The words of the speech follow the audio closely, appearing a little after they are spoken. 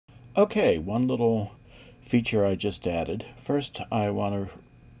Okay, one little feature I just added. First, I want to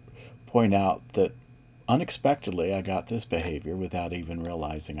point out that unexpectedly I got this behavior without even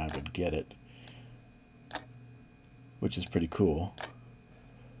realizing I would get it, which is pretty cool.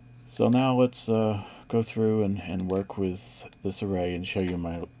 So now let's go through and work with this array and show you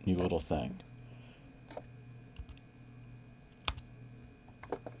my new little thing.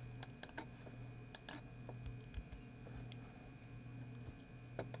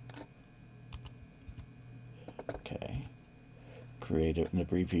 Okay, create an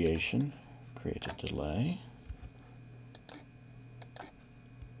abbreviation, create a delay.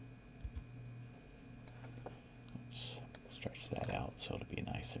 Let's stretch that out so it'll be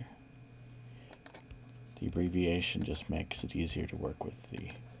nicer. The abbreviation just makes it easier to work with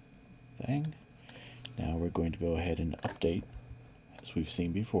the thing. Now we're going to go ahead and update as we've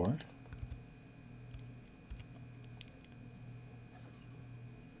seen before.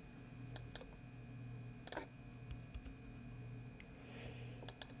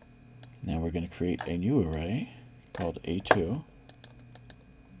 Now we're going to create a new array called A2.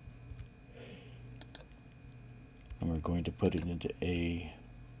 And we're going to put it into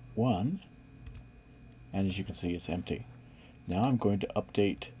A1. And as you can see, it's empty. Now I'm going to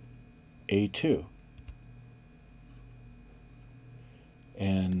update A2.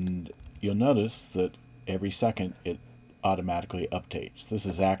 And you'll notice that every second it automatically updates. This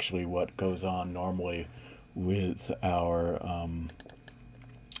is actually what goes on normally with our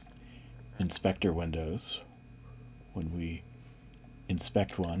inspector windows. When we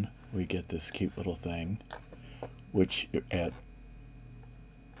inspect one, we get this cute little thing, which at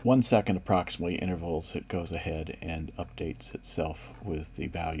 1 second approximately intervals it goes ahead and updates itself with the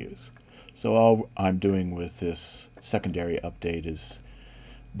values. So all I'm doing with this secondary update is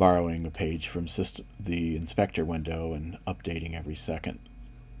borrowing a page from the inspector window and updating every second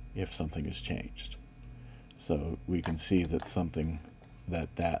if something has changed. So we can see that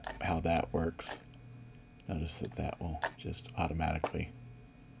how that works. Notice that will just automatically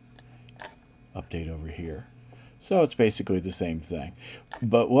update over here. So it's basically the same thing.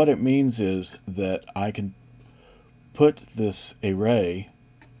 But what it means is that I can put this array,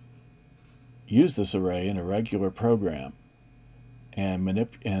 use this array in a regular program, and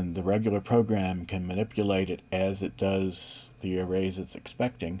the regular program can manipulate it as it does the arrays it's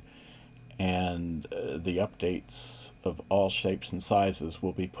expecting, and the updates of all shapes and sizes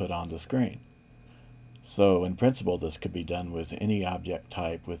will be put on the screen. So in principle, this could be done with any object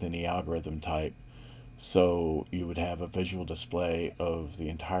type, with any algorithm type. So you would have a visual display of the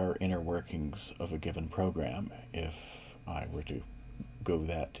entire inner workings of a given program if I were to go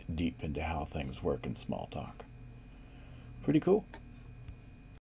that deep into how things work in Smalltalk. Pretty cool.